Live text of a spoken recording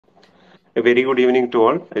A very good evening to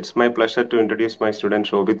all. It's my pleasure to introduce my student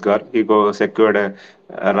Shobith Garg. Secured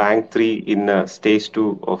a rank 3 in stage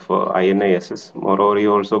 2 of INISS. Moreover, he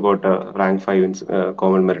also got a rank 5 in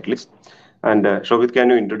common merit list. And Shobith, can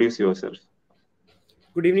you introduce yourself?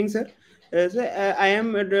 Good evening, sir. I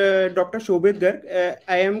am Dr. Shobith Garg.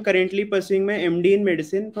 I am currently pursuing my MD in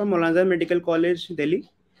medicine from Maulana Medical College, Delhi.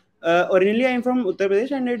 Originally, I am from Uttar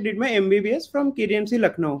Pradesh and I did my MBBS from KDMC,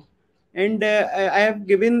 Lucknow. And I have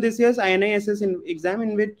given this year's INISS exam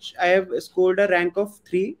in which I have scored a rank of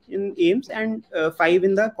 3 in AIIMS and 5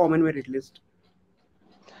 in the common merit list.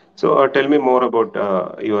 So tell me more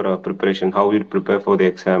about your preparation, how you prepare for the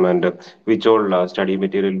exam, and which all study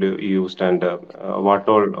material you used, and what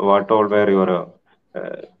all were your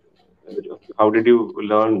uh, how did you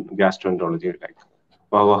learn gastroenterology? Like,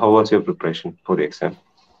 how was your preparation for the exam?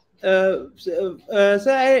 So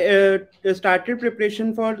I started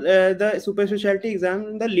preparation for the super specialty exam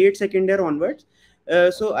in the late second year onwards.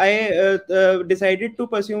 So I decided to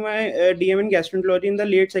pursue my DM in gastroenterology in the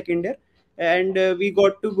late second year, and we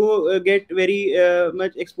got to go get very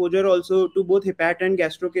much exposure also to both hepat and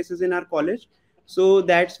gastro cases in our college. So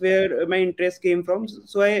that's where my interest came from.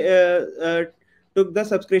 So I took the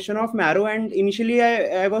subscription of Marrow, and initially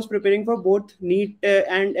I was preparing for both NEET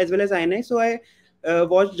and as well as INI. So I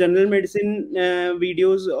watched general medicine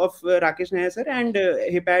videos of Rakesh Nair sir and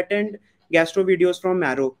hepat and gastro videos from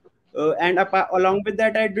Marrow. Along with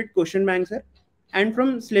that, I did question bank, sir. And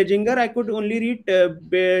from Sledginger, I could only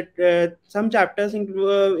read some chapters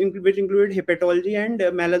which included hepatology and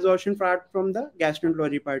malabsorption part from the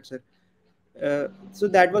gastroenterology part, sir. So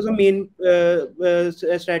that was a main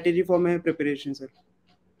strategy for my preparation, sir.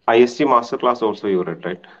 ISC masterclass also you read,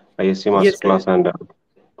 right? ISC Yes, sir. masterclass and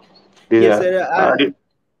these Yes, are sir. did,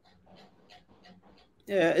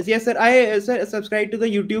 Yes, sir. I subscribe to the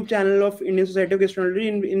YouTube channel of Indian Society of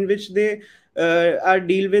Gastroenterology, in which they are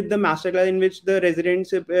deal with the masterclass in which the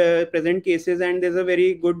residents present cases, and there's a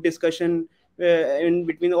very good discussion in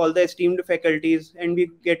between all the esteemed faculties, and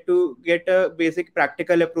we get to get a basic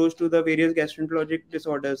practical approach to the various gastroenterologic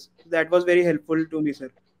disorders. That was very helpful to me,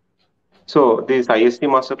 sir. so this ISC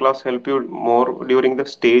masterclass help you more during the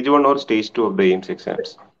stage 1 or stage 2 of the AIMS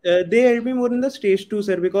exams. They help me more in the stage two,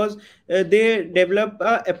 sir, because they develop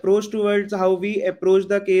a approach towards how we approach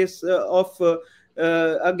the case of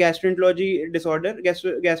a gastroenterology disorder,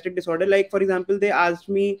 gastric disorder. Like for example, they asked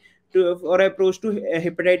me to or approach to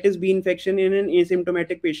hepatitis B infection in an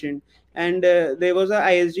asymptomatic patient, and there was a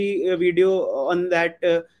ISG video on that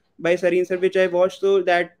by Sareen sir, which I watched, so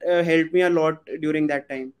that helped me a lot during that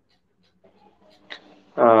time.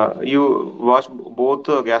 You watch both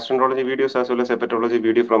gastroenterology videos as well as hepatology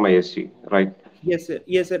video from ISG, right? Yes, sir.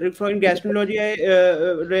 Yes, sir. For in gastroenterology,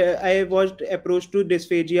 I watched approach to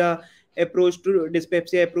dysphagia, approach to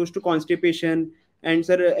dyspepsia, approach to constipation, and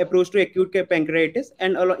sir, approach to acute pancreatitis.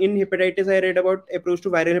 And in hepatitis, I read about approach to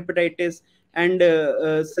viral hepatitis, and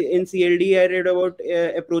in CLD, I read about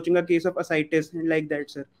approaching a case of ascites and like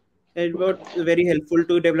that, sir. It was very helpful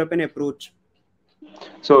to develop an approach.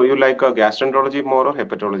 So you like gastroenterology more or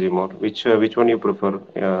hepatology more? Which one you prefer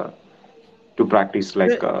to practice? Sir,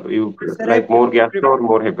 Like you sir, like more gastro or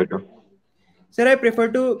more hepato? Sir, I prefer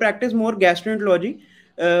to practice more gastroenterology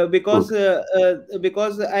Good. because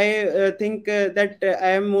I think that I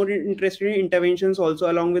am more interested in interventions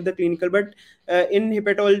also along with the clinical. But in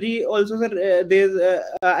hepatology also, sir,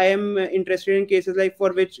 I am interested in cases like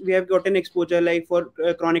for which we have gotten exposure, like for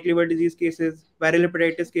chronic liver disease cases, viral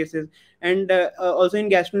hepatitis cases, and also in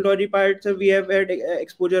gastroenterology parts, we have had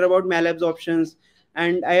exposure about malabsorptions,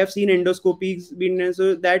 and I have seen endoscopies being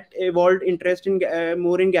so that evolved interest in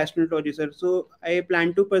more in gastroenterology, sir. So I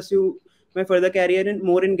plan to pursue my further career in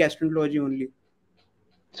more in gastroenterology only.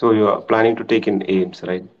 So you are planning to take in AIMS,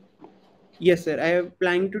 right? Yes, sir. I have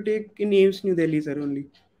planning to take in AIIMS New Delhi, sir, only.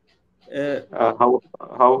 Uh,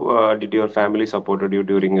 How did your family supported you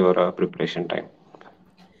during your preparation time?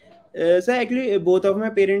 so actually, both of my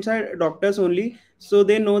parents are doctors only, so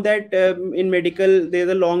they know that in medical there's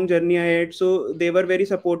a long journey ahead. So they were very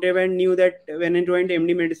supportive and knew that when I joined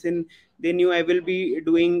MD medicine, they knew I will be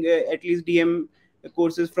doing at least DM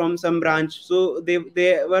courses from some branch. So they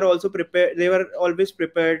were also prepared. They were always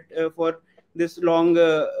prepared for this long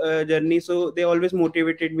journey. So they always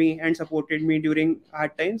motivated me and supported me during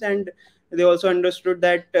hard times, and they also understood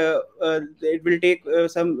that it will take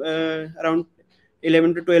some around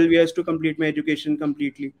 11 to 12 years to complete my education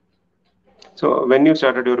completely. So when you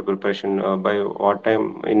started your preparation, by what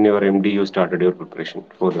time in your MD you started your preparation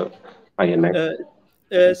for the INI?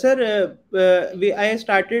 Uh, Sir, I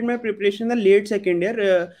started my preparation in the late second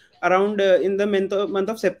year, around in the month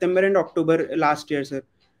of September and October last year, sir.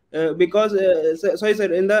 because sorry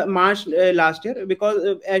sir, in the March last year,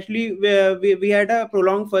 because actually we had a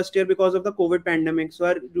prolonged first year because of the COVID pandemic, so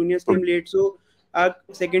our juniors came late, so our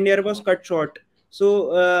second year was cut short.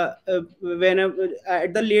 So when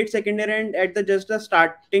at the late second year and at the just the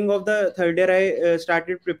starting of the third year, I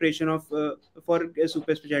started preparation of for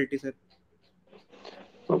super specialty, sir.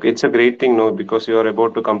 Okay, it's a great thing, no, because you are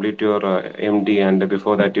about to complete your MD, and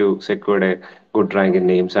before that you secured a good rank in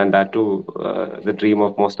NEEMS, and that too, the dream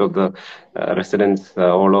of most of the residents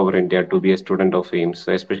all over India to be a student of AIIMS,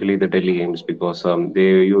 especially the Delhi AIIMS, because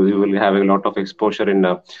you will have a lot of exposure in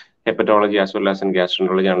hepatology as well as in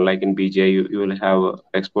gastroenterology. Unlike in BGI, you will have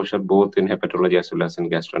exposure both in hepatology as well as in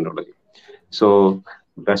gastroenterology. So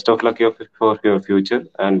best of luck for your future,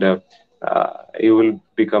 and you will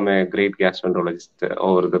become a great gastroenterologist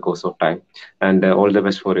over the course of time. And all the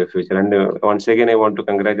best for your future. And once again, I want to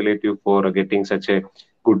congratulate you for getting such a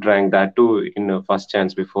good rank, that too in first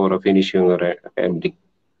chance before finishing your MD.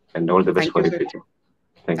 And all the best Thank for you, your sir. future.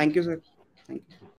 Thank you. Thank you, sir. Thank you.